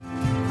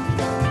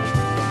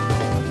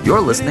You're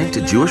listening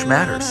to Jewish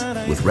Matters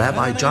with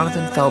Rabbi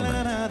Jonathan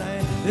Feldman.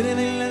 Good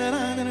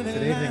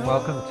evening.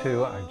 Welcome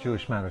to our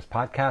Jewish Matters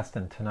podcast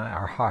and tonight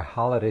our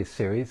holiday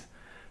series.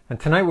 And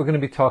tonight we're going to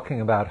be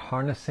talking about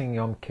harnessing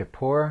Yom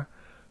Kippur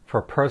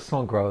for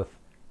personal growth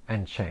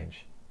and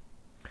change.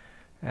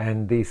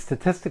 And the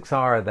statistics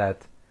are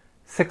that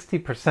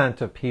 60%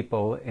 of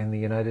people in the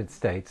United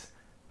States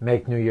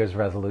make New Year's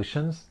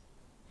resolutions.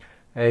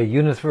 A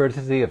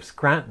University of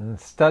Scranton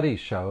study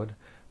showed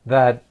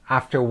that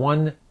after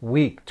 1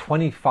 week,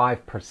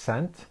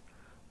 25%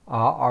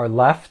 are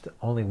left,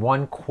 only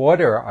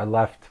 1/4 are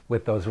left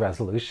with those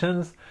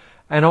resolutions,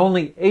 and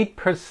only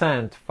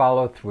 8%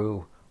 follow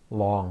through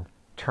long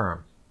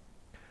term.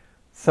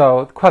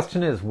 So the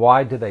question is,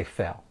 why do they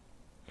fail?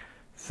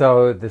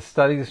 So the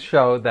studies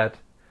show that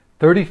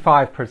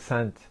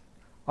 35%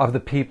 of the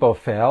people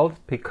failed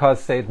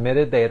because they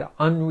admitted they had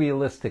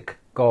unrealistic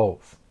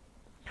goals.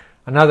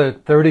 Another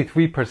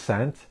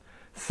 33%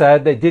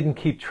 said they didn't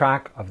keep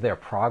track of their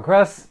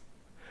progress,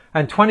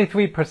 and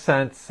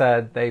 23%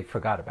 said they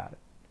forgot about it.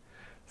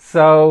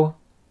 So,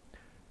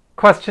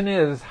 question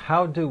is,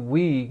 how do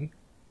we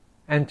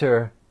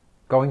enter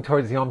going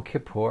towards Yom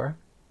Kippur,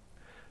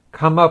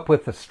 come up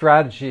with a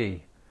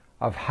strategy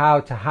of how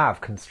to have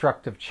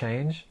constructive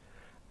change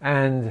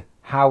and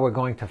how we're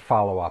going to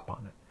follow up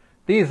on it?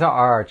 These are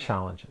our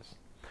challenges.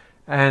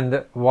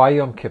 And why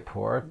Yom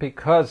Kippur?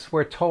 Because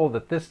we're told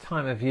that this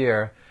time of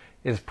year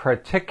is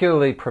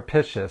particularly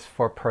propitious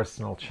for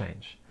personal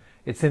change.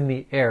 It's in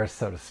the air,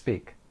 so to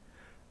speak.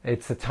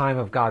 It's a time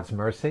of God's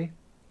mercy.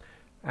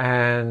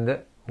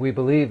 And we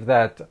believe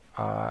that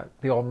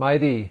the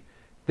Almighty,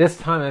 this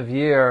time of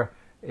year,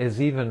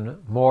 is even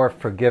more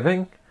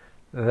forgiving,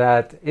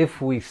 that if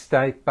we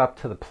step up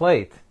to the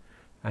plate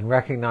and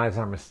recognize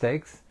our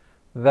mistakes,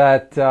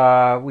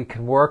 that we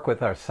can work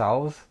with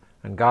ourselves,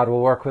 and God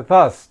will work with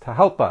us to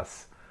help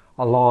us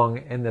along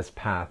in this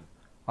path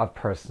of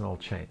personal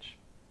change.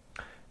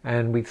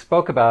 And we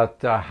spoke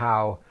about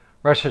how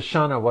Rosh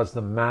Hashanah was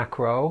the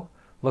macro,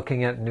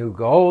 looking at new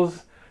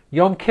goals.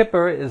 Yom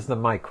Kippur is the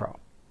micro.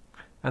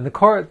 And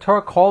the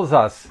Torah calls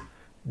us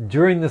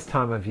during this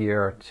time of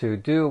year to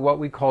do what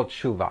we call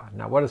tshuva.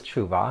 Now, what is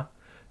tshuva?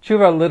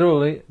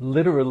 Tshuva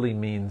literally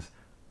means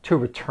to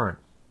return.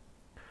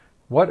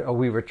 What are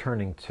we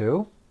returning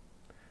to?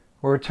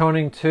 We're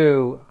returning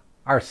to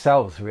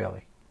ourselves,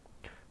 really.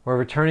 We're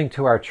returning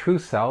to our true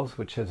selves,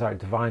 which is our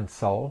divine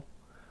soul,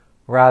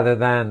 rather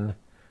than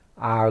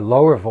our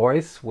lower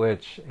voice,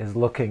 which is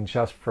looking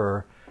just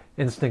for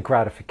instant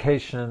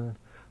gratification,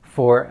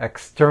 for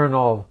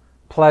external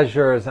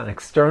pleasures and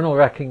external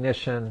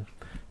recognition.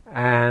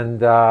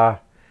 And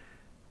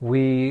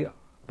we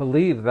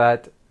believe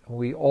that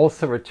we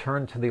also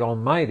return to the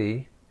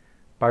Almighty.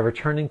 By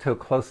returning to a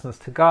closeness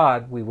to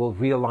God, we will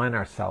realign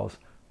ourselves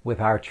with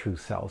our true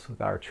selves,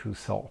 with our true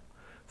soul.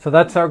 So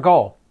that's our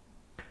goal.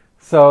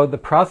 So the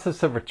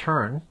process of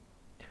return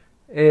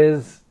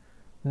is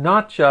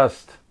not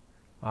just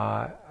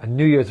a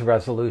New Year's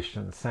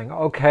resolution, saying,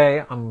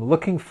 okay, I'm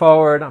looking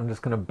forward, I'm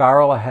just going to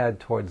barrel ahead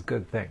towards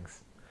good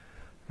things.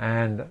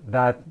 And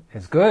that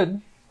is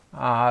good,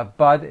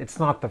 but it's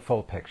not the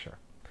full picture.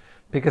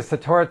 Because the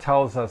Torah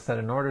tells us that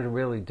in order to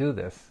really do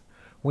this,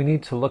 we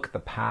need to look at the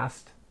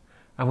past,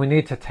 and we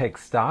need to take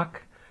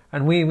stock,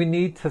 and we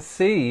need to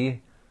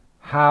see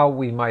how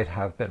we might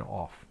have been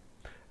off.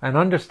 And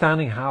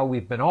understanding how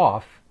we've been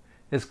off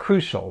is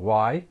crucial.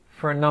 Why?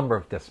 For a number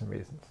of different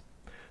reasons.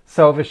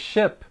 So if a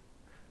ship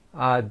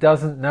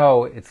doesn't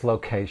know its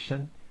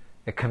location,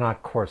 it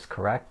cannot course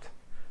correct.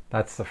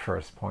 That's the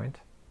first point.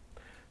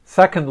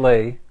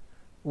 Secondly,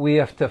 we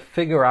have to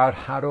figure out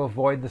how to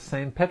avoid the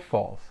same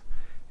pitfalls.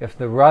 If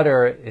the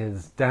rudder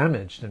is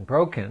damaged and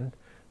broken,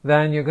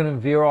 then you're going to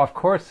veer off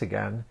course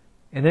again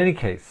in any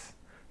case.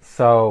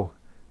 So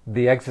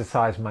the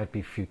exercise might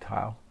be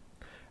futile.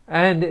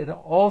 And it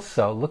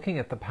also, looking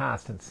at the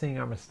past and seeing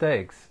our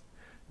mistakes,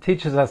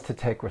 teaches us to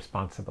take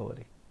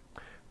responsibility.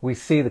 We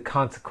see the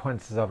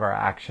consequences of our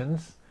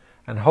actions,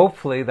 and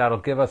hopefully that'll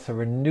give us a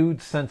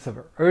renewed sense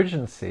of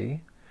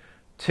urgency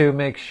to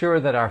make sure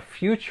that our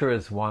future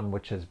is one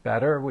which is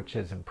better, which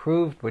is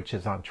improved, which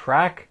is on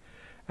track,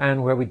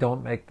 and where we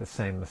don't make the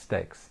same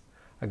mistakes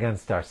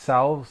against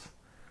ourselves,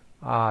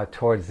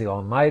 towards the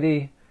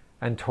Almighty,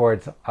 and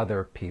towards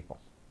other people.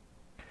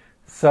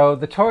 So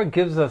the Torah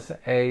gives us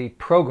a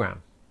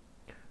program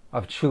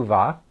of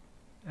tshuva,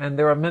 and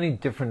there are many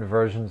different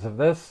versions of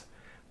this,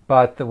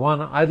 but the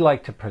one I'd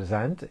like to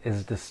present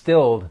is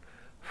distilled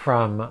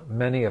from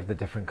many of the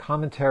different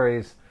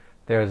commentaries.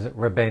 There's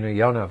Rabbeinu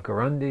Yonah of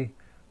Gerundi,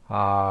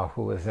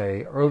 who was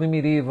an early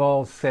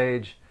medieval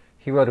sage.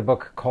 He wrote a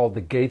book called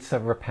The Gates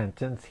of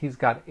Repentance. He's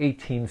got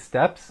 18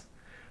 steps.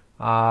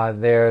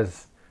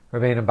 There's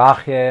Rabbeinu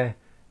Bachye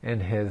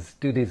in his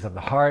Duties of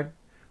the Heart,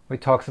 where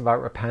he talks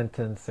about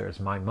repentance. There's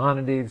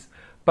Maimonides.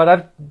 But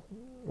I'd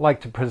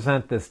like to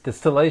present this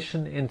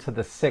distillation into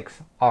the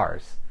 6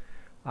 R's.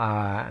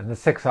 And the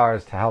 6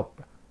 R's to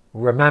help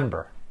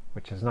remember,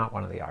 which is not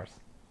one of the R's.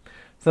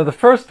 So the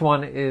first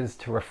one is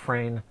to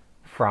refrain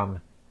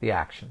from the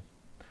action.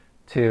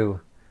 to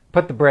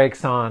put the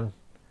brakes on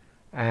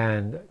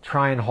and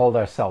try and hold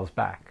ourselves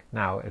back.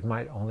 Now, it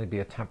might only be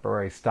a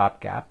temporary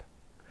stopgap.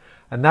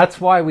 And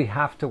that's why we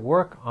have to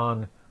work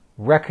on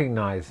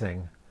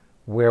recognizing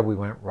where we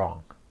went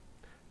wrong,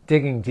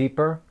 digging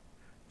deeper,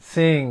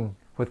 seeing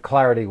with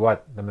clarity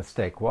what the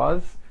mistake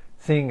was,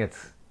 seeing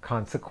its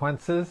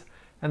consequences,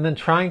 and then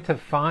trying to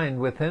find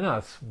within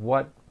us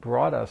what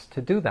brought us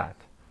to do that,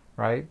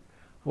 right?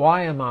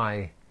 Why am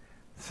I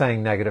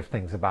saying negative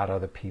things about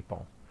other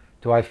people?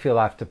 Do I feel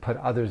I have to put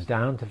others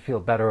down to feel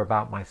better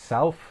about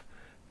myself?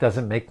 Does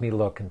it make me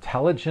look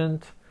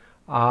intelligent?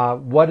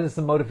 What is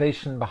the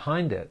motivation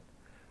behind it?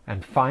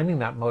 And finding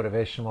that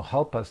motivation will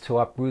help us to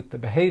uproot the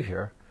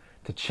behavior,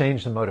 to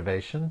change the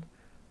motivation,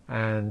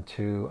 and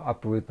to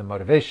uproot the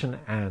motivation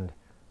and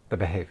the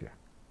behavior.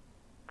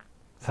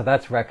 So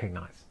that's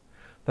recognize.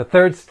 The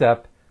third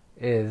step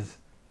is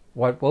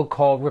what we'll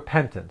call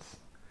repentance,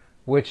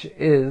 which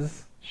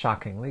is,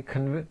 shockingly,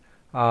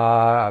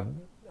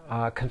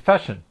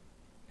 confession.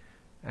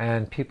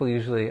 And people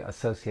usually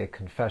associate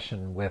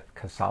confession with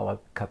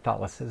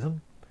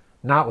Catholicism,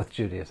 not with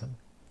Judaism.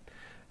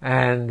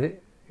 And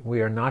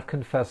we are not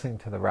confessing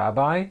to the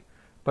rabbi,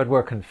 but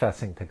we're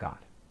confessing to God.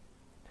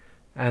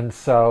 And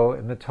so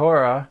in the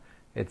Torah,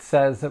 it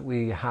says that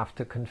we have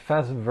to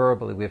confess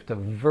verbally. We have to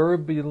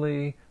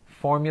verbally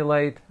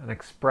formulate and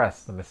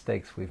express the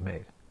mistakes we've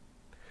made.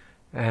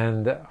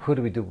 And who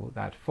do we do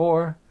that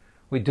for?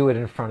 We do it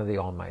in front of the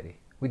Almighty.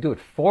 We do it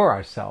for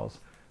ourselves,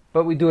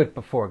 but we do it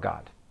before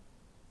God.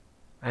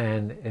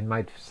 And it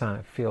might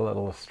feel a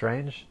little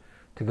strange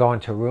to go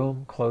into a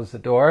room, close the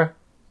door,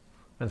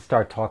 and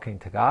start talking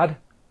to God.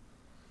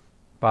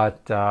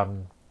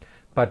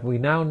 But we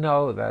now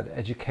know that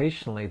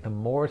educationally, the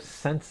more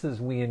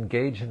senses we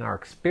engage in our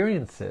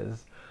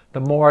experiences, the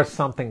more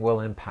something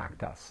will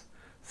impact us.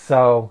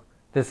 So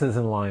this is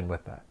in line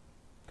with that.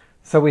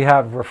 So we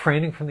have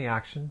refraining from the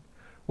action.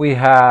 We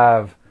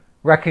have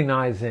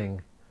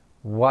recognizing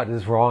what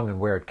is wrong and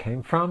where it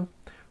came from.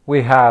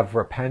 We have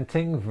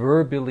repenting,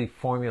 verbally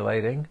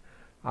formulating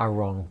our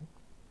wrong.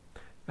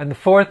 And the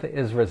fourth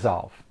is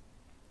resolve.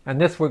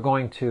 And this we're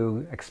going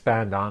to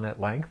expand on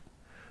at length.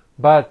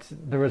 But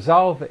the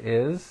resolve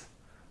is,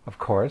 of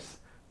course,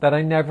 that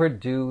I never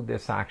do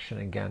this action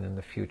again in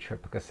the future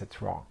because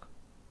it's wrong.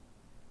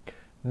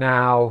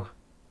 Now,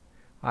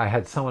 I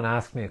had someone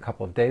ask me a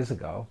couple of days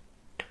ago,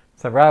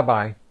 said,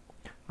 Rabbi,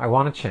 I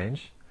want to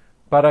change,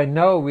 but I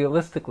know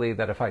realistically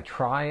that if I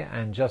try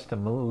and just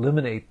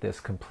eliminate this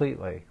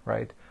completely,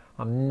 right,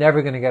 I'm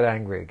never going to get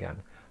angry again.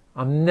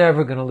 I'm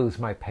never going to lose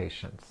my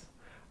patience.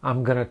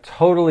 I'm going to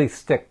totally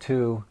stick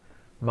to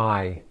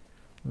my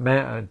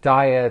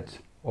diet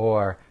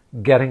or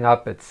getting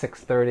up at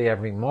 6:30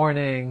 every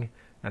morning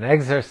and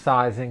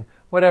exercising,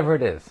 whatever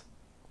it is.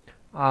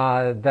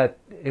 That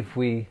if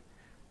we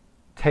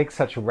take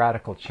such a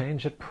radical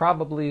change, it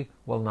probably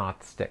will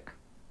not stick.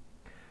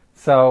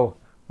 So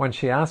when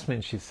she asked me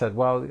and she said,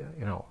 well,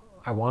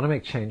 I want to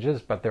make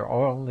changes, but they're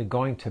only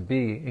going to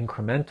be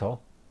incremental.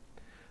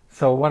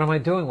 So what am I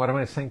doing? What am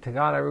I saying to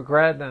God? I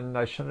regret and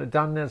I shouldn't have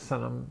done this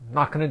and I'm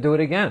not going to do it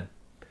again.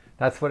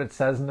 That's what it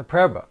says in the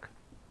prayer book.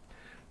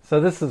 So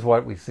this is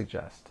what we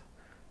suggest.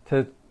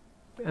 To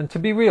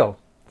be real.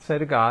 Say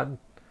to God,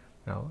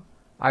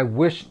 I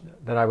wish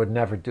that I would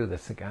never do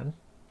this again.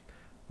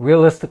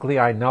 Realistically,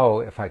 I know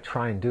if I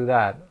try and do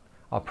that,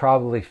 I'll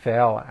probably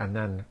fail and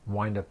then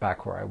wind up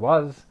back where I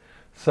was.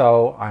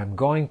 So I'm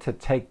going to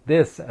take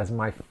this as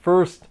my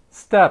first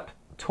step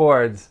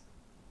towards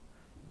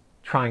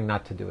trying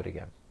not to do it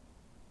again.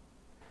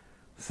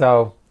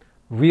 So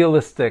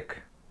realistic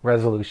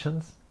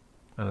resolutions,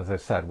 and as I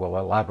said, we'll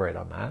elaborate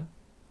on that.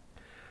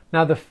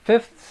 Now the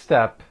fifth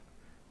step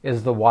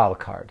is the wild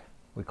card,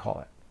 we call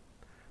it.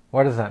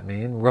 What does that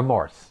mean?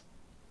 Remorse.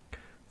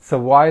 So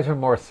why is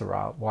remorse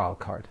a wild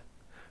card?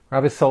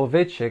 Rabbi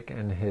Soloveitchik,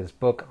 in his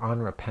book On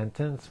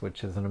Repentance,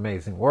 which is an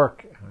amazing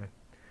work, I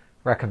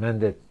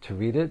recommend it to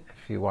read it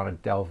if you want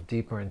to delve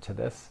deeper into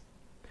this.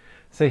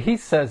 So he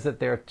says that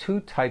there are two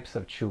types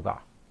of tshuva.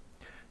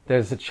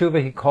 There's the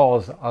tshuva he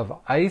calls of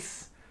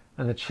ice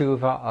and the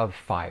tshuva of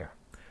fire.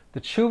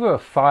 The tshuva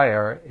of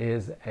fire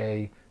is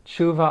a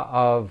tshuva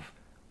of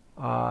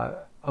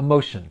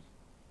emotion.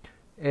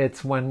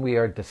 It's when we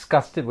are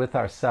disgusted with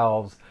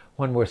ourselves,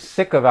 when we're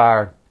sick of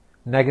our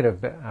negative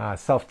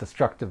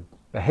self-destructive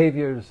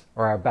behaviors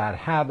or our bad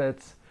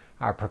habits,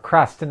 our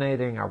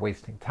procrastinating, our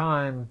wasting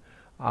time,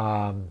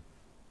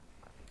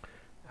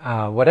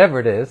 whatever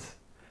it is,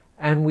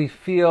 and we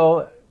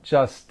feel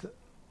just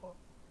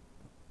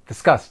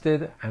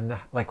disgusted and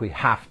like we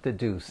have to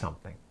do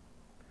something.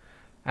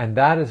 And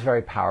that is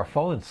very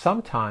powerful, and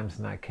sometimes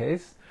in that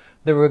case,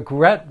 the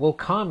regret will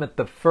come at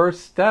the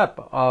first step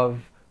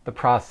of the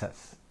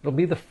process. It'll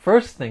be the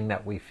first thing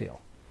that we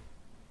feel.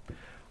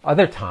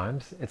 Other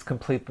times, it's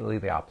completely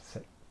the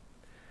opposite.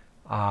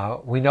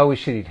 We know we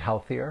should eat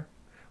healthier.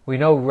 We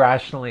know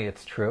rationally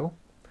it's true.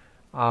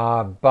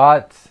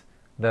 But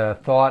the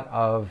thought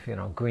of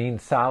green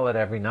salad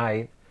every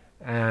night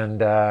and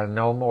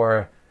no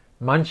more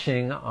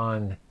munching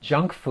on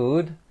junk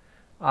food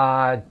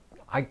I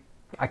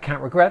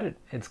can't regret it.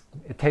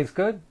 It tastes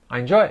good. I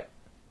enjoy it.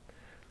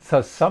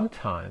 So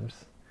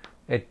sometimes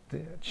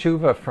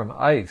tshuva from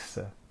ice,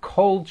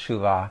 cold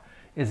tshuva,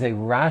 is a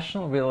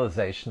rational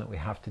realization that we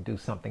have to do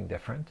something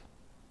different.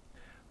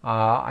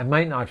 I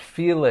might not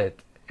feel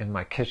it in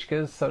my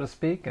kishkas, so to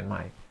speak, in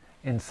my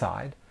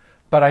inside,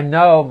 but I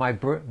know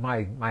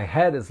my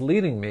head is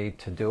leading me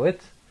to do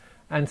it,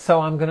 and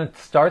so I'm going to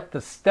start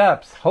the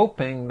steps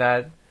hoping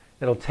that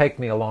it'll take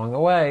me along the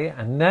way,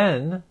 and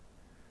then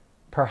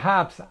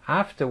perhaps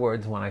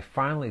afterwards, when I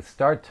finally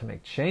start to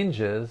make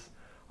changes,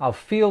 I'll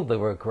feel the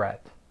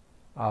regret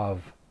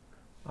of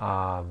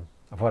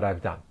what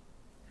I've done.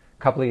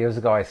 A couple of years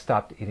ago, I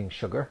stopped eating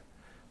sugar,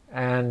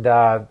 and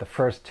the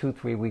first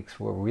 2-3 weeks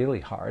were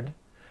really hard.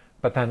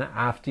 But then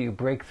after you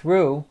break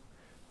through,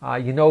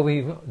 we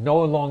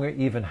no longer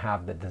even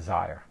have the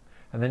desire.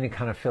 And then you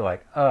kind of feel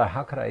like,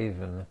 how could I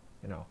even,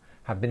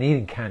 have been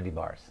eating candy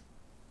bars?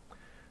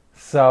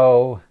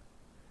 So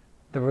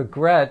the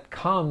regret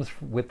comes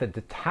with the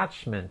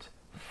detachment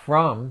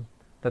from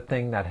the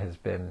thing that has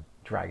been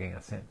dragging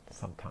us in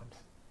sometimes.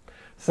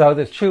 So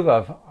there's tshuva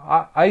of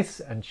ice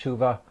and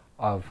tshuva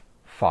of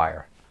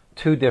fire.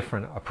 Two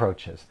different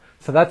approaches.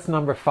 So that's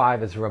number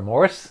 5 is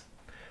remorse.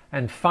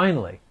 And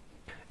finally,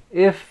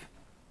 if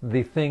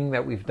the thing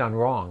that we've done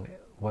wrong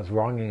was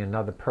wronging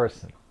another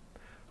person,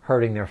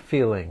 hurting their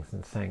feelings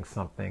and saying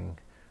something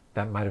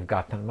that might have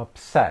got them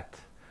upset,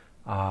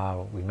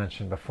 we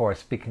mentioned before,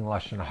 speaking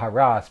lashon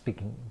hara,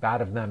 speaking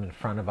bad of them in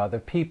front of other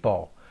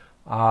people,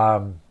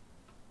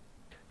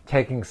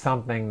 taking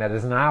something that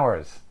isn't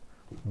ours,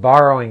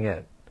 borrowing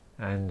it,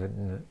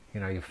 and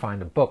you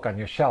find a book on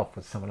your shelf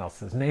with someone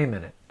else's name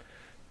in it.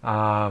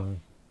 By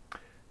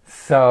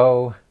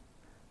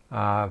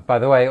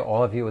the way,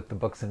 all of you with the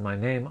books in my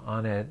name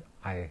on it,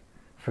 I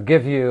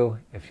forgive you.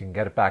 If you can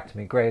get it back to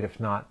me, great. If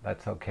not,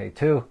 that's okay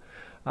too.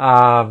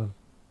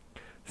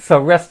 So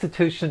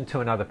restitution to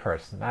another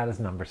person, that is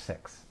number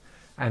 6.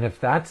 And if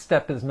that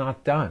step is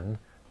not done,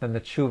 then the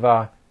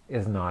tshuva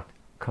is not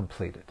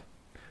completed.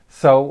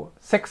 So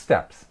 6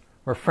 steps: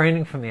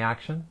 refraining from the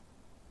action,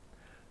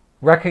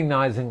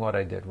 recognizing what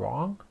I did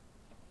wrong,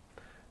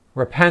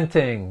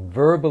 repenting,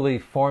 verbally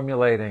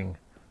formulating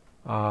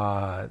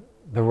the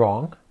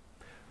wrong,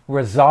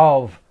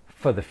 resolve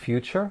for the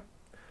future,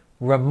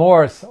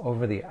 remorse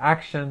over the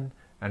action,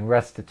 and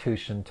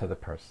restitution to the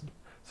person.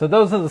 So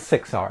those are the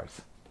 6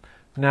 R's.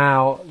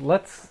 Now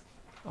let's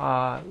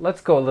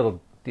go a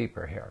little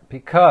deeper here,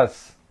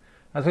 because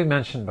as we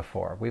mentioned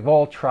before, we've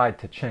all tried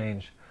to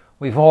change.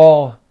 We've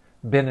all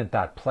been at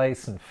that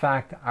place. In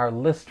fact, our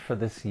list for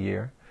this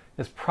year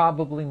is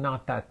probably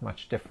not that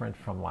much different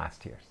from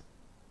last year's.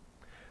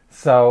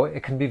 So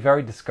it can be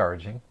very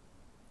discouraging,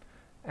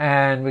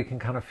 and we can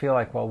kind of feel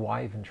like, well,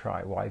 why even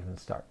try? Why even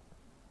start?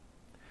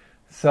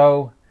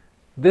 So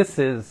this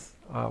is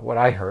what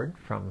I heard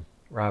from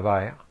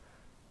Rabbi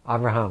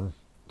Avraham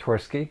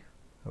Twersky,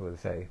 who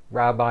is a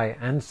rabbi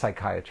and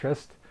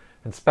psychiatrist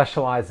and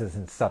specializes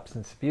in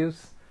substance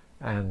abuse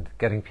and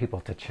getting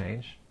people to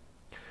change.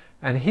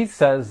 And he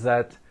says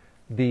that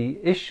the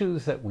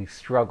issues that we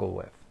struggle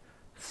with,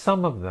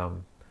 some of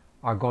them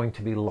are going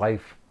to be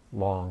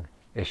lifelong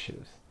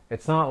issues.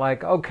 It's not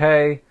like,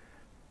 okay,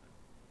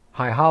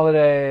 high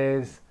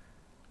holidays,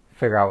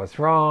 figure out what's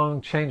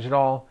wrong, change it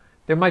all.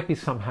 There might be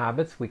some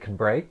habits we can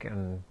break,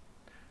 and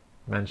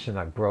mentioned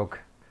I broke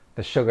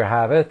the sugar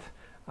habit.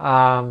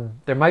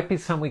 There might be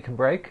some we can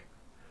break,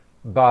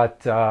 but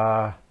there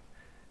are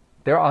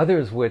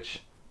others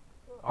which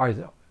are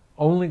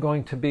only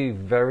going to be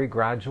very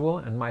gradual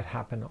and might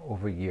happen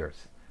over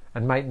years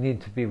and might need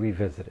to be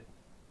revisited.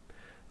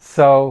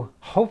 So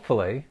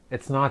hopefully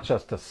it's not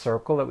just a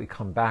circle that we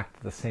come back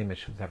to the same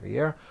issues every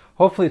year.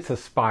 Hopefully it's a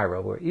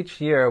spiral where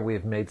each year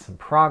we've made some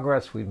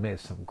progress, we've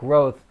made some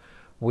growth,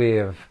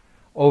 we've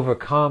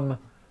overcome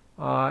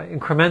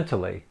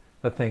incrementally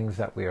the things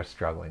that we are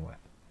struggling with.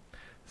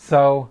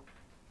 So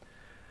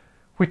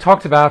we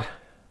talked about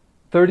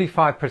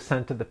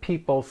 35% of the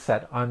people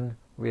set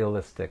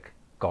unrealistic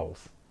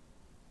goals.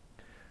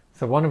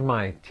 So one of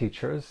my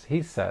teachers,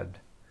 he said,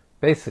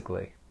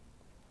 basically,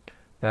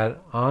 that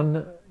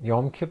on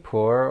Yom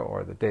Kippur,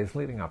 or the days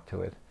leading up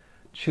to it,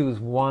 choose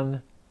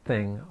one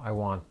thing I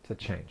want to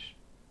change.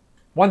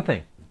 One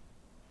thing.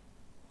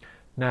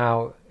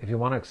 Now, if you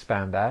want to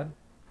expand that,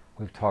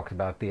 we've talked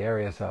about the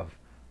areas of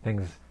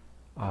things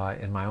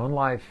in my own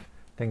life,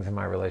 things in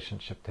my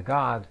relationship to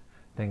God,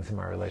 things in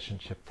my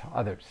relationship to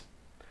others.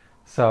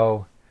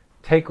 So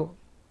take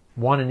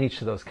one in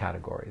each of those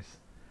categories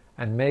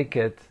and make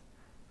it,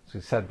 as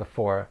we said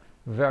before,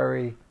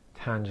 very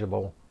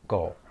tangible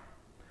goal.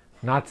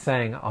 Not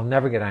saying I'll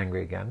never get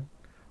angry again,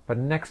 but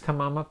next time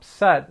I'm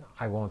upset,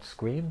 I won't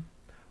scream.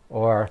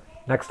 Or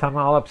next time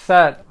I'm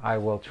upset, I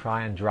will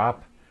try and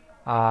drop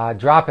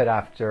it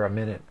after a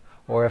minute.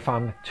 Or if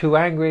I'm too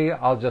angry,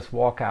 I'll just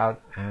walk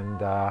out of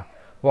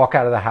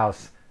the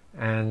house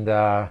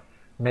and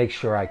make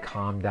sure I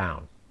calm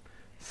down.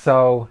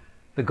 So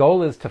the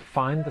goal is to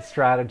find the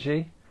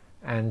strategy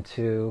and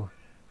to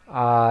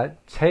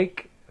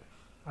take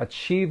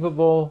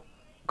achievable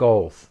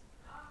goals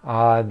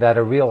that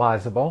are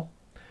realizable,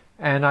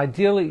 and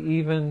ideally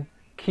even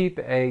keep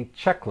a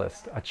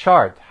checklist, a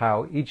chart,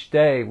 how each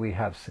day we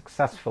have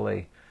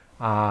successfully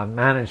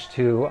managed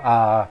to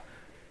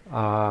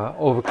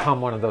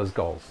overcome one of those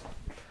goals.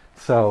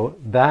 So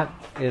that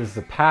is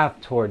the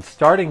path towards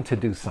starting to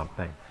do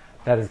something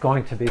that is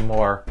going to be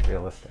more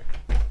realistic.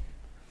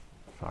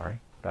 Sorry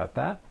about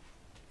that.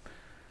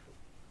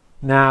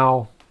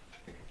 Now,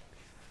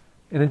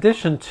 in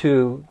addition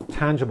to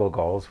tangible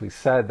goals, we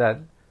said that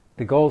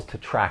the goal is to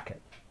track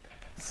it.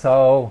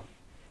 So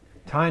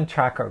try and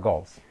track our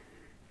goals,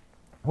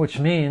 which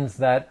means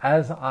that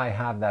as I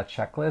have that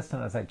checklist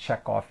and as I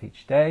check off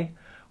each day,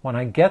 when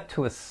I get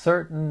to a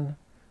certain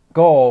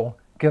goal,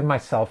 give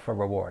myself a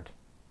reward.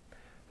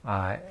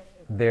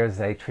 There's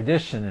a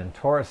tradition in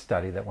Torah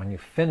study that when you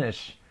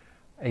finish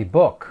a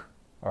book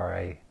or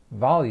a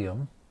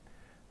volume,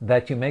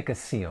 that you make a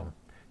siyum.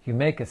 You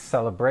make a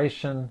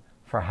celebration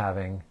for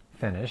having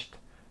finished,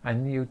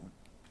 and you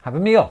have a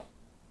meal.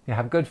 You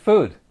have good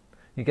food.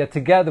 You get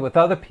together with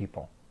other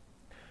people.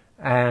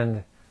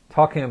 And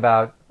talking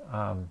about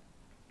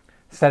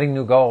setting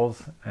new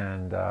goals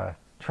and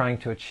trying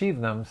to achieve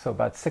them, so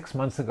about 6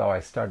 months ago I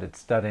started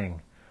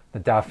studying the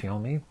Daf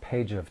Yomi,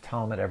 page of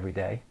Talmud every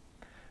day,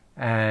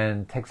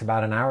 and it takes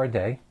about an hour a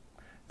day.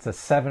 It's a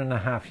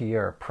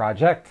 7.5-year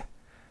project,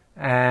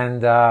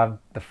 and the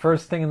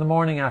first thing in the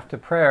morning after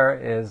prayer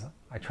is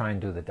I try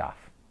and do the Daf.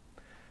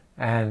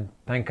 And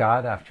thank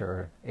God,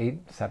 after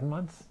 7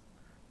 months,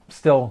 I'm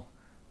still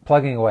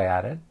plugging away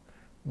at it.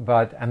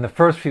 And the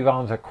first few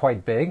volumes are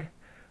quite big.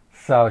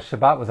 So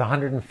Shabbat was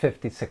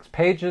 156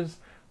 pages,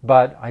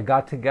 but I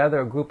got together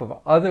a group of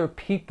other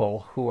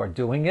people who are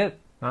doing it,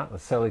 not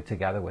necessarily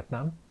together with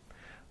them.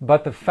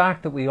 But the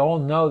fact that we all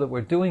know that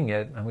we're doing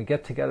it and we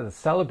get together to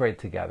celebrate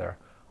together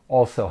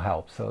also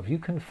helps. So if you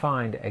can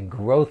find a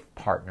growth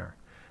partner,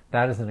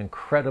 that is an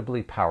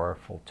incredibly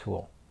powerful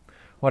tool.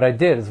 What I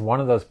did is one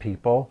of those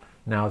people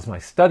now is my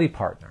study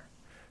partner.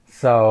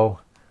 So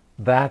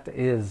that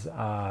is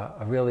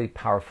a really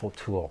powerful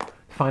tool.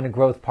 Find a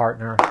growth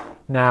partner.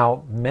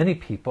 Now, many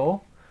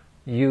people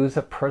use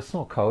a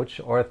personal coach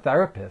or a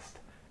therapist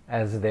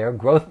as their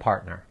growth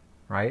partner,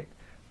 right?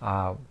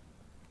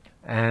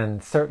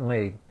 And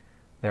certainly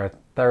their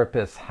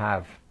therapists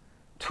have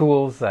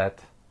tools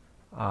that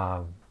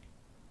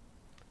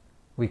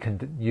we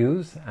can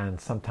use and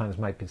sometimes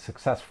might be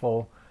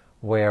successful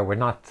where we're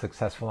not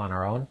successful on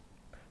our own.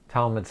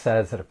 Talmud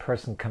says that a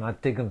person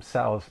cannot get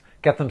themselves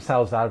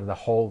out of the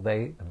hole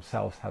they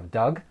themselves have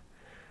dug.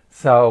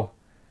 So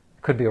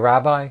it could be a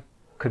rabbi,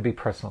 could be a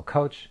personal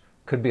coach,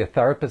 could be a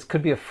therapist,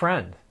 could be a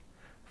friend.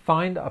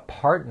 Find a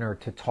partner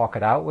to talk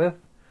it out with,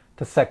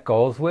 to set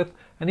goals with,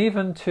 and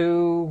even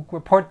to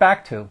report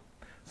back to.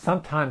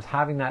 Sometimes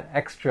having that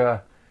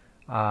extra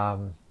I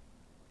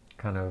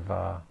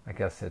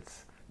guess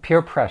it's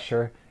peer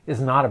pressure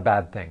is not a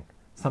bad thing.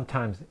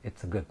 Sometimes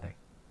it's a good thing.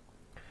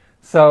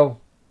 So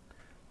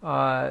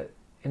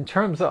in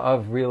terms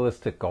of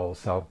realistic goals,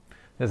 so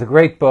there's a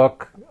great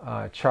book,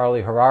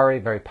 Charlie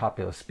Harary, very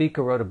popular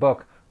speaker, wrote a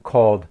book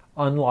called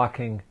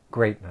Unlocking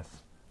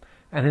Greatness.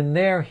 And in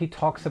there he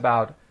talks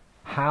about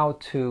how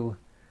to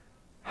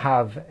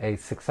have a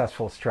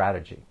successful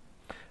strategy.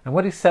 And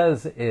what he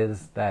says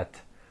is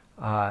that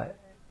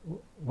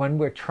when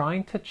we're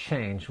trying to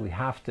change, we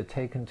have to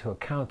take into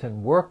account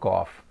and work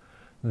off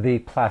the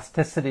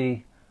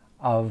plasticity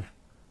of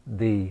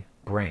the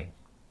brain.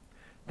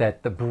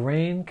 That the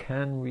brain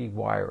can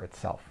rewire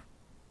itself.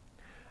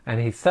 And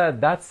he said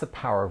that's the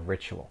power of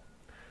ritual.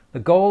 The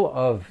goal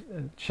of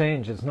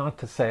change is not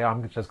to say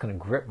I'm just going to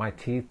grit my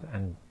teeth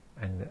and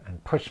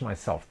push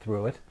myself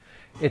through it.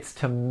 It's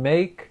to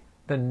make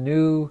the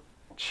new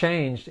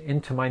change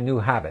into my new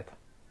habit.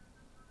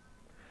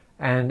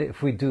 And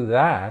if we do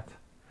that,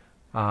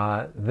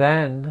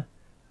 then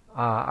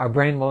our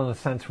brain will, in a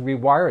sense,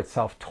 rewire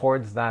itself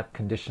towards that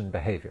conditioned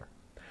behavior.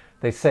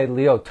 They say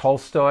Leo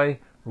Tolstoy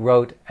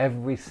wrote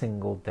every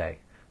single day.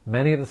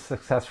 Many of the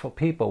successful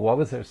people, what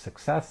was their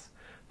success?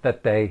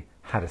 That they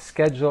had a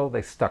schedule,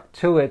 they stuck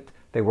to it,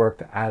 they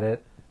worked at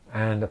it,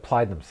 and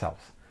applied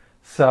themselves.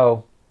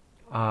 So,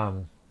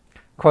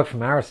 quote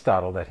from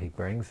Aristotle that he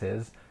brings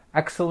is,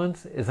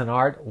 excellence is an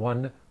art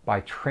won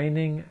by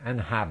training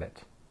and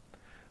habit.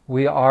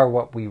 We are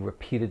what we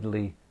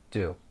repeatedly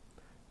do.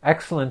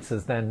 Excellence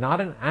is then not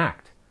an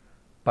act,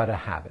 but a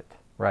habit,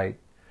 right?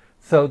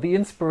 So the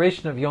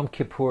inspiration of Yom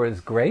Kippur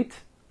is great,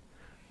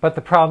 but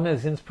the problem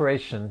is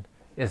inspiration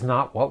is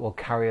not what will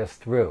carry us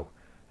through.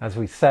 As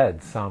we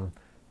said, some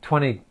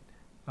 20%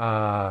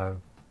 of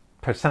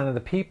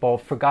the people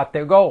forgot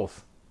their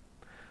goals.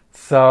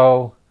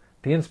 So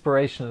the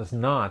inspiration is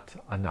not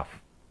enough.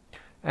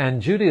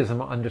 And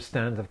Judaism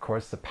understands, of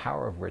course, the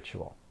power of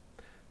ritual.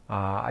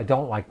 I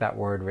don't like that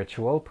word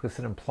ritual because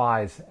it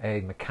implies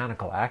a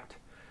mechanical act.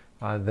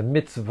 The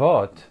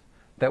mitzvot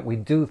that we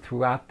do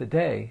throughout the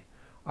day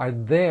are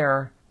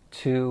there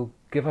to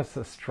give us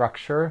a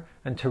structure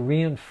and to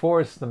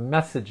reinforce the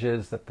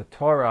messages that the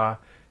Torah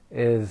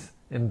is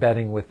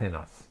embedding within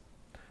us.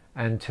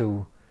 and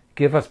to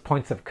give us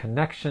points of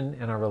connection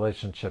in our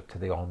relationship to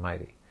the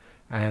Almighty.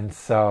 And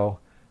so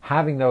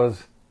having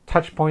those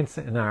touch points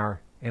in our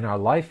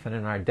life and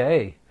in our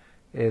day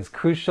is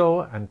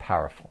crucial and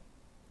powerful.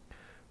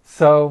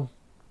 So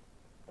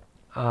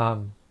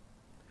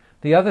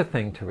the other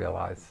thing to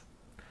realize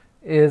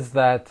is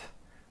that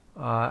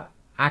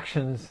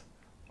actions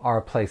are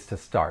a place to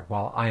start.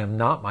 While I am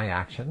not my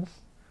actions,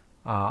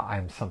 I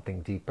am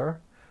something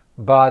deeper,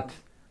 but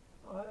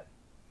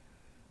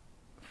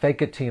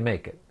fake it till you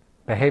make it.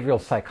 Behavioral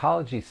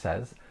psychology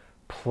says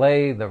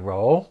play the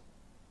role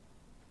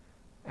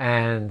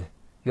and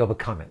you'll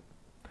become it.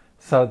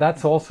 So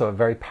that's also a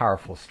very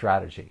powerful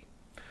strategy.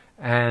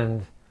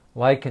 And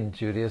like in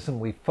Judaism,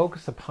 we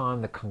focus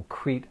upon the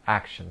concrete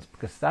actions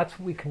because that's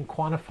what we can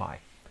quantify.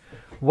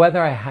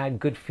 Whether I had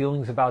good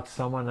feelings about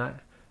someone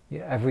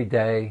every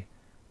day,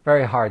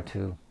 very hard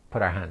to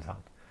put our hands on.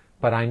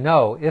 But I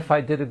know if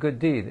I did a good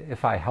deed,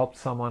 if I helped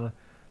someone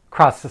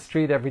cross the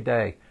street every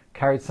day,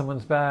 carried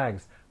someone's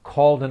bags,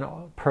 called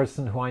a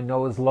person who I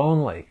know is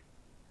lonely,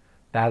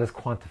 that is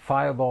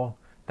quantifiable,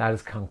 that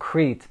is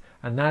concrete,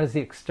 and that is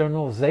the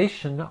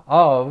externalization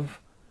of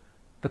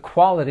the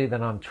quality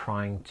that I'm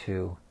trying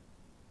to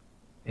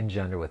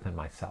engender within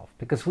myself.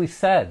 Because we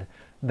said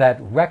that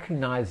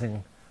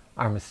recognizing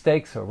our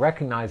mistakes or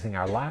recognizing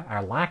our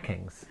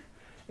lackings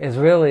is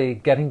really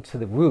getting to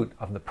the root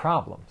of the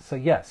problem. So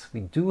yes, we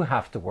do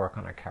have to work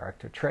on our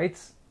character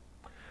traits,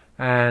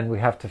 and we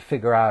have to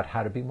figure out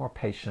how to be more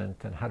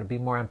patient and how to be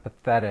more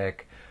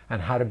empathetic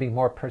and how to be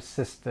more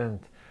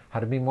persistent, how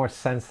to be more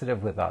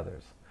sensitive with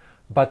others.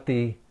 But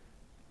the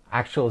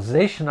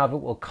actualization of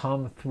it will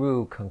come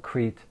through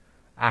concrete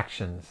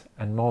actions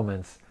and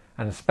moments,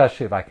 and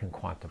especially if I can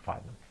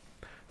quantify them.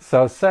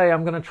 So say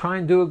I'm going to try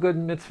and do a good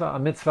mitzvah, a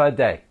mitzvah a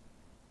day,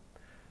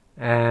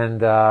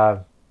 and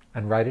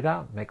write it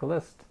out, make a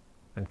list,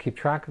 and keep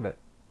track of it.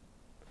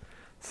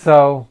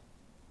 So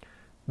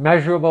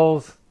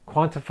measurables,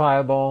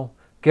 quantifiable,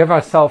 give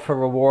ourselves a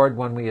reward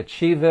when we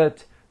achieve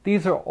it.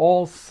 These are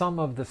all some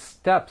of the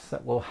steps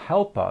that will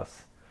help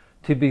us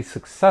to be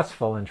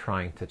successful in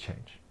trying to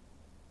change.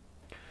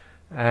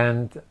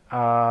 And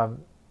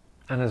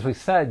as we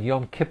said,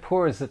 Yom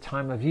Kippur is the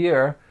time of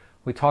year.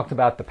 We talked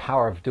about the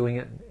power of doing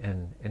it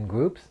in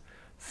groups.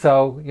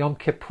 So Yom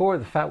Kippur,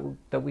 the fact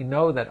that we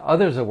know that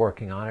others are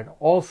working on it,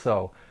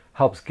 also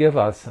helps give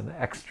us an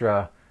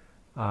extra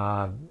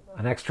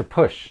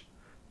push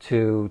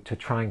to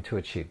trying to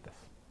achieve this.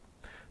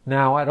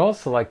 Now, I'd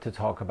also like to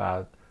talk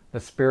about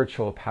the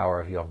spiritual power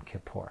of Yom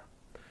Kippur,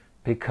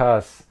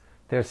 because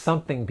there's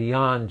something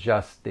beyond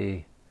just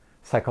the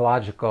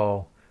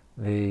psychological,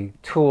 the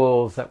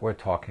tools that we're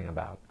talking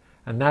about,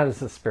 and that is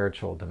the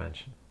spiritual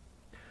dimension.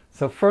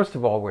 So first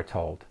of all, we're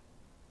told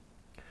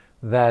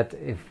that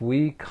if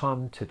we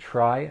come to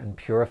try and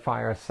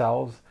purify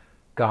ourselves,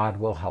 God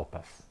will help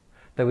us,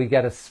 that we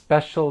get a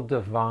special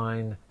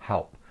divine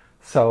help.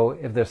 So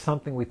if there's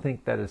something we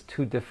think that is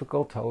too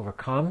difficult to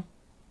overcome,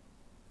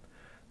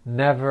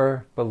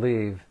 never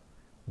believe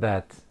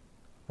that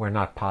we're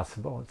not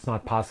possible. It's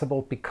not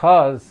possible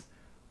because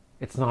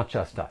it's not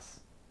just us.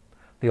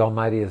 The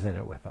Almighty is in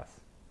it with us.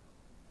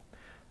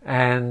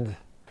 And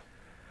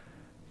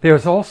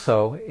there's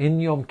also in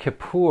Yom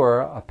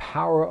Kippur a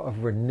power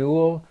of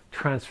renewal,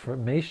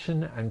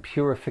 transformation, and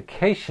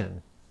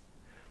purification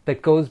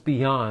that goes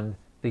beyond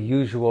the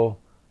usual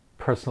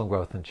personal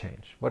growth and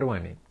change. What do I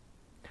mean?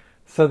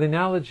 So the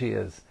analogy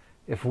is,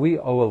 if we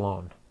owe a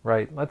loan,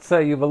 right? Let's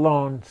say you have a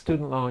loan,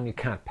 student loan, you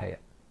can't pay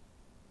it.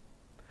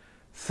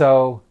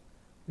 So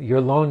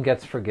your loan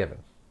gets forgiven.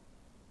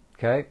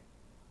 Okay?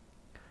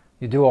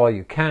 You do all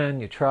you can,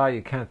 you try,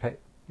 you can't pay,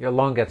 your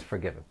loan gets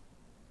forgiven.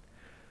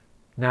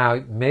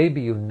 Now,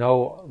 maybe you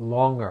no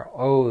longer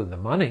owe the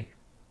money,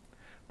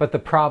 but the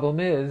problem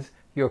is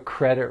your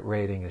credit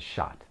rating is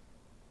shot.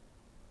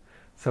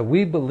 So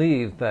we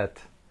believe that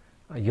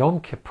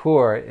Yom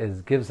Kippur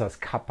gives us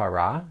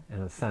kapara.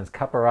 In a sense,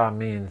 kapara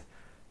means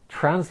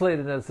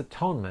translated as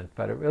atonement,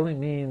 but it really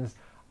means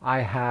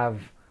I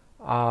have,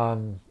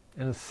 in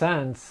a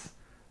sense,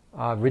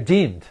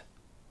 redeemed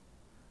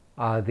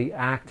the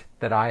act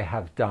that I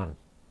have done.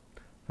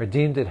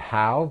 Redeemed it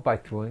how? By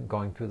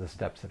going through the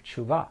steps of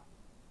tshuva.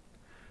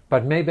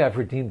 But maybe I've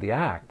redeemed the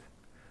act,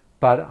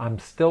 but I'm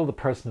still the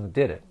person who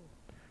did it.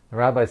 The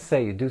rabbis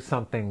say you do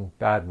something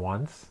bad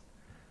once,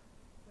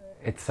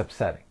 it's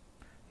upsetting.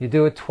 You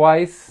do it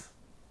twice,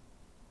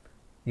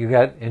 you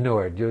get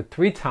inured. You do it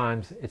 3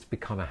 times, it's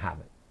become a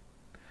habit.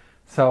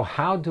 So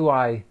how do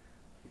I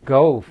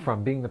go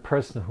from being the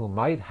person who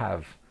might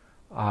have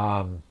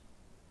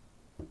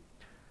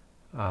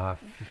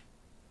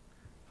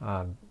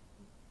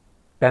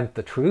bent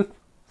the truth,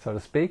 so to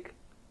speak,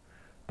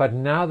 but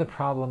now the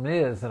problem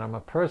is that I'm a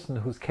person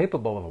who's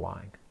capable of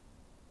lying.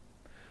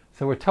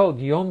 So we're told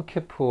Yom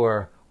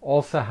Kippur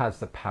also has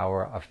the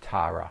power of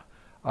Tara,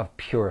 of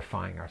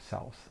purifying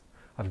ourselves,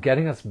 of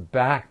getting us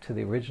back to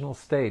the original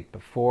state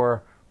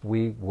before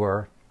we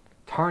were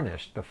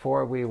tarnished,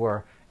 before we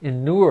were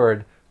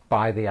inured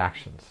by the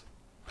actions.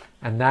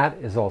 And that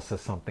is also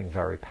something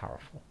very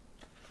powerful.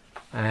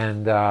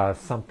 and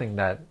something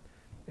that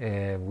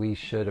we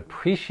should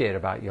appreciate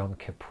about Yom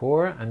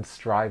Kippur and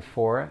strive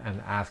for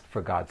and ask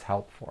for God's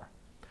help for.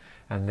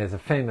 And there's a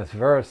famous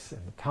verse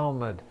in the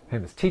Talmud,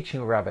 famous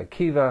teaching of Rabbi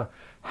Akiva,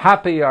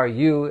 "Happy are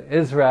you,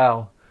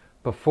 Israel,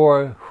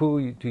 before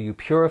who do you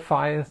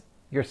purify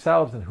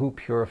yourselves, and who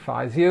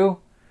purifies you?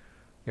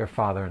 Your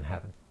Father in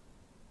heaven."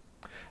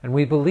 And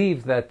we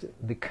believe that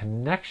the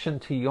connection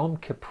to Yom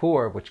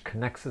Kippur, which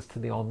connects us to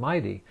the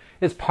Almighty,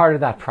 is part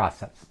of that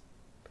process.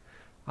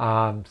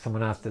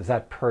 Someone asked, is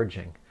that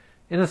purging?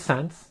 In a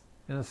sense,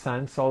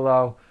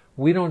 although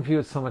we don't view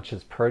it so much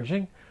as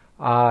purging.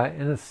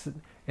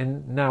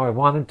 Now I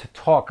wanted to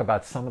talk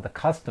about some of the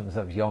customs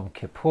of Yom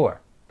Kippur.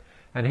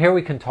 And here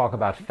we can talk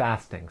about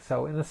fasting.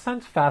 So in a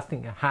sense,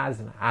 fasting has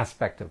an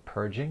aspect of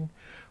purging.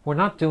 We're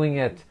not doing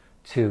it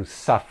to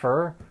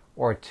suffer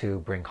or to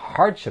bring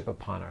hardship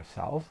upon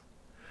ourselves,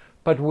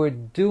 but we're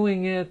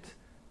doing it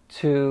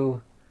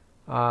to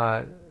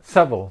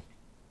several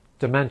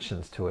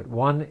dimensions to it.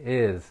 One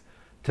is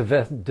to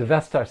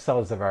divest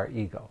ourselves of our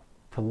ego,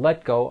 to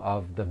let go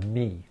of the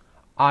me,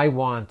 I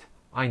want,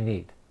 I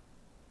need.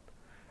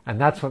 And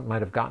that's what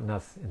might have gotten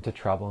us into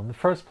trouble in the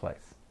first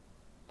place.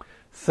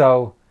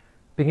 So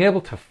being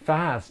able to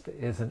fast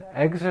is an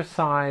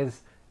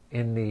exercise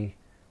in the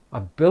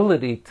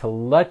ability to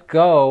let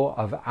go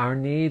of our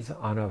needs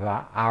and of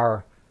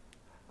our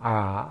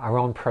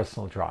own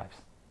personal drives.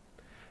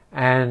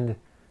 And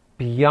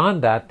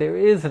beyond that, there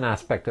is an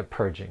aspect of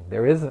purging.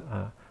 There is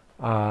an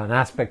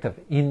aspect of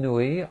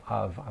inui,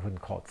 of, I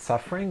wouldn't call it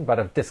suffering, but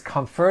of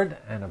discomfort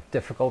and of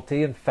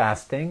difficulty in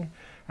fasting.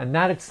 And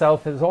that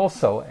itself is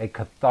also a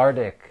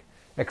cathartic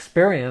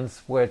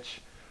experience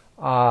which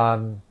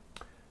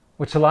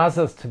allows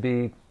us to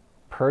be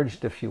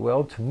purged, if you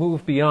will, to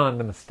move beyond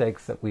the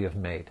mistakes that we have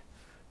made,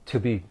 to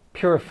be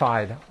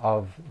purified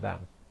of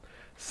them.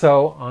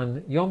 So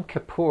on Yom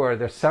Kippur,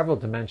 there are several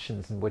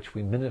dimensions in which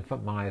we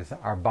minimize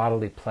our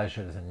bodily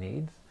pleasures and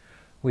needs.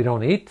 We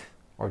don't eat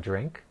or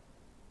drink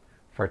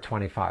for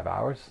 25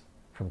 hours,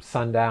 from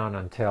sundown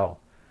until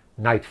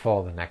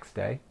nightfall the next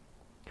day.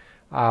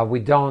 We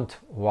don't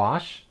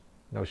wash,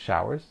 no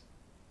showers.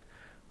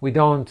 We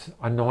don't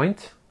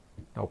anoint,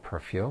 no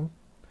perfume.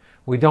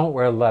 We don't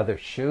wear leather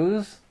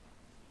shoes,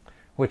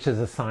 which is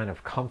a sign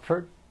of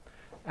comfort,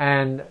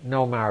 and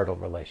no marital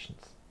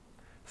relations.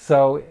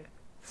 So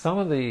some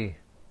of the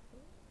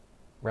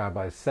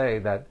rabbis say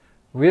that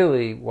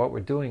really what we're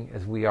doing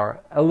is we are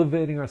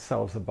elevating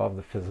ourselves above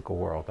the physical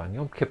world. On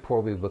Yom Kippur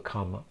we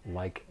become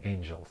like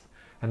angels.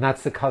 And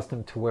that's the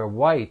custom to wear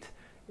white,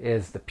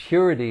 is the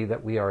purity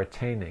that we are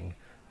attaining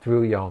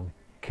through Yom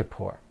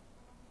Kippur.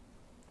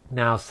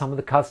 Now some of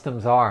the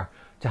customs are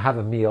to have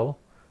a meal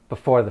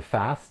before the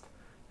fast,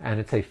 and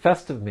it's a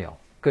festive meal.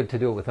 Good to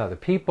do it with other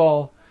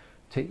people,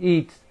 to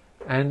eat.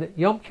 And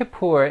Yom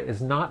Kippur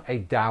is not a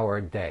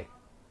dour day.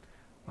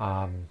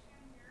 I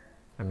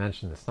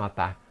mentioned it's not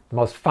the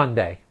most fun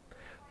day,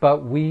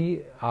 but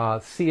we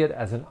see it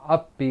as an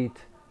upbeat,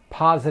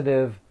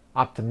 positive,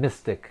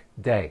 optimistic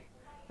day,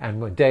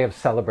 and a day of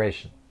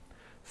celebration.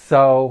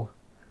 So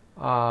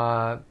we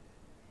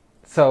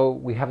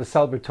have a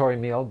celebratory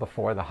meal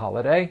before the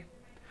holiday.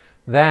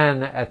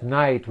 Then at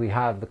night we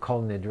have the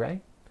Kol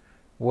Nidre,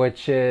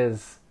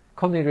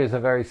 Kol Nidre is a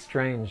very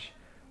strange,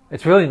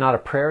 it's really not a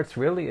prayer, it's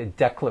really a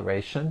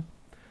declaration.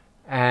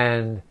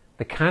 And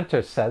the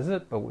cantor says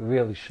it, but we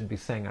really should be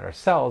saying it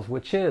ourselves,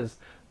 which is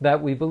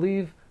that we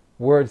believe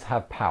words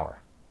have power.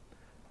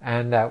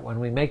 And that when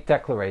we make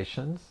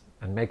declarations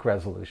and make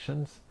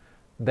resolutions,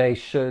 they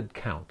should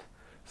count.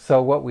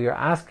 So what we are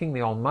asking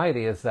the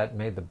Almighty is that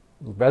may the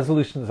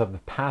resolutions of the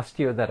past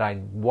year that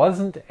I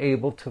wasn't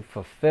able to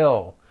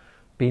fulfill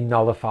be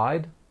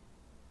nullified,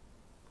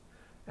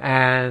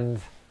 and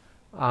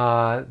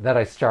that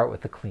I start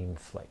with a clean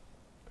slate.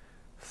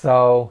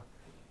 So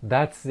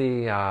that's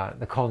the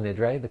Kol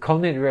Nidre. The Kol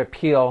Nidre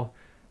appeal,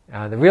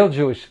 the real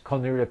Jewish Kol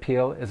Nidre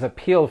appeal, is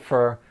appeal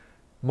for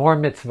more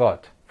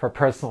mitzvot, for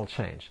personal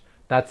change.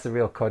 That's the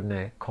real Kol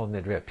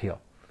Nidre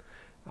appeal.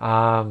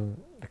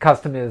 The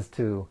custom is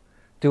to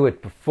do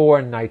it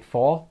before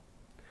nightfall,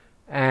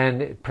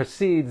 and it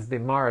precedes the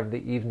Mar of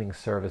the evening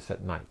service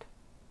at night.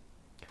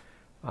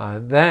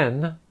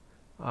 Then,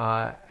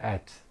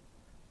 at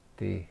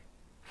the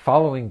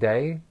following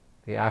day,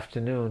 the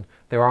afternoon,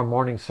 there are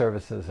morning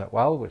services as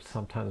well, which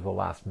sometimes will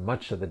last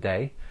much of the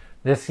day.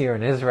 This year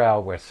in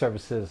Israel, where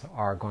services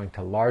are going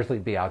to largely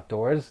be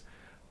outdoors,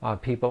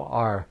 people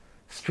are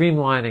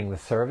streamlining the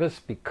service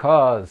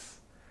because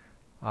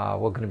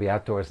we're going to be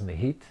outdoors in the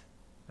heat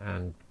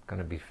and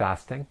going to be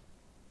fasting.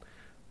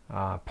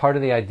 Part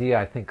of the idea,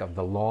 I think, of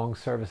the long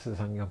services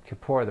on Yom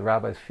Kippur, the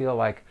rabbis feel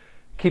like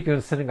keep you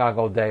in synagogue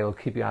all day will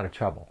keep you out of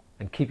trouble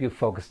and keep you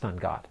focused on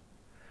God.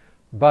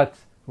 But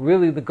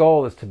really the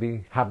goal is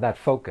to have that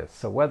focus.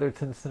 So whether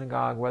it's in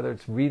synagogue, whether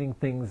it's reading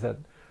things that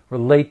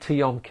relate to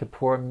Yom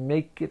Kippur,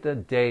 make it a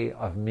day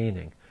of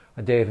meaning,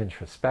 a day of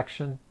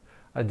introspection,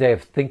 a day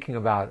of thinking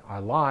about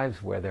our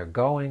lives, where they're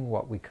going,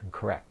 what we can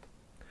correct.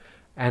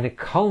 And it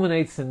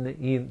culminates in the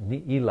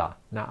Ne'ilah.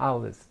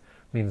 Na'al is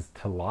means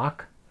to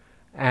lock,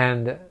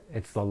 and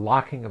it's the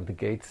locking of the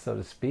gates, so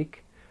to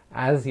speak.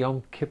 As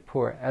Yom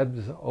Kippur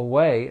ebbs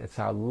away, it's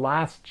our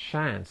last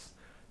chance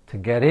to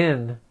get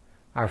in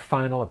our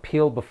final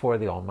appeal before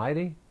the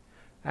Almighty,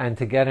 and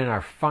to get in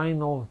our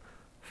final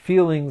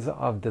feelings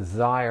of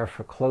desire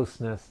for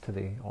closeness to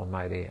the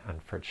Almighty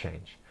and for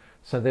change.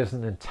 So there's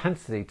an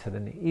intensity to the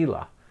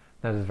Ne'ilah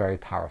that is very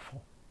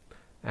powerful.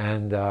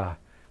 And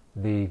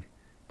the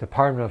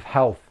Department of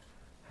Health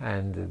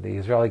and the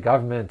Israeli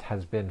government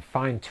has been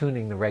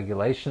fine-tuning the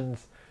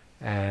regulations,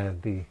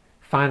 and the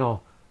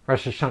final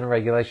Rosh Hashanah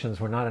regulations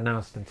were not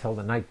announced until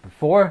the night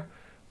before,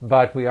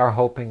 but we are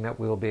hoping that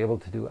we will be able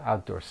to do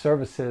outdoor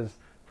services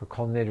for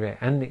Kol Nidre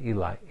and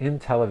Ne'ilah in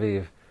Tel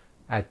Aviv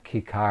at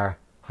Kikar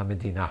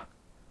HaMedina.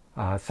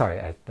 At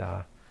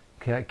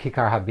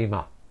Kikar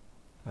HaBima.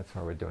 That's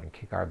where we're doing,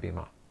 Kikar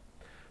HaBima.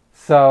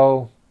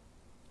 So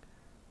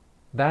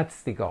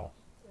that's the goal,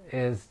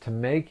 is to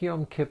make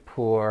Yom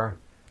Kippur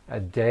a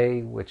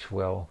day which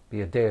will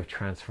be a day of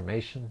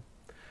transformation,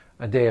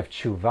 a day of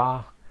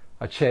tshuva,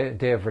 a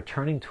day of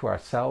returning to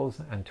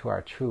ourselves and to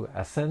our true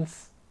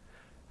essence,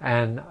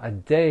 and a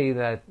day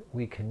that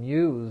we can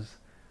use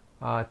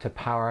to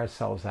power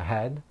ourselves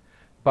ahead,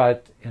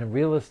 but in a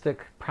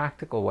realistic,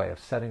 practical way of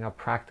setting up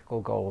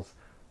practical goals,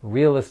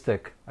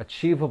 realistic,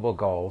 achievable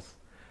goals.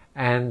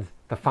 And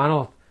the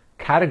final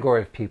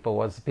category of people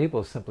was the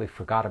people who simply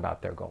forgot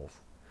about their goals.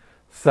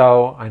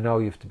 So I know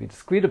you have to be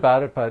discreet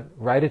about it, but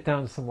write it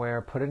down somewhere,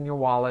 put it in your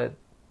wallet,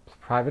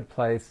 private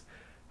place,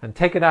 and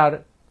take it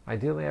out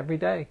ideally every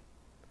day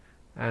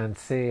and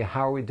see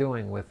how are we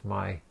doing with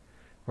my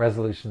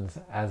resolutions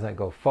as I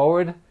go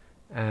forward.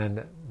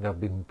 And they'll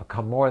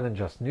become more than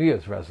just New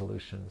Year's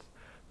resolutions.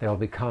 They'll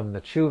become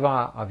the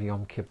tshuva of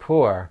Yom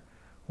Kippur,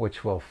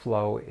 which will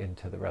flow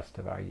into the rest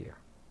of our year.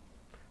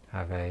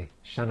 Have a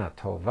Shana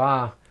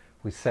Tova.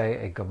 We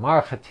say a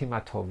Gemar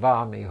Chatima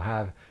Tova. May you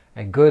have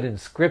a good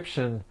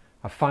inscription,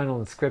 a final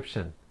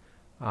inscription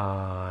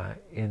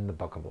in the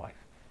Book of Life.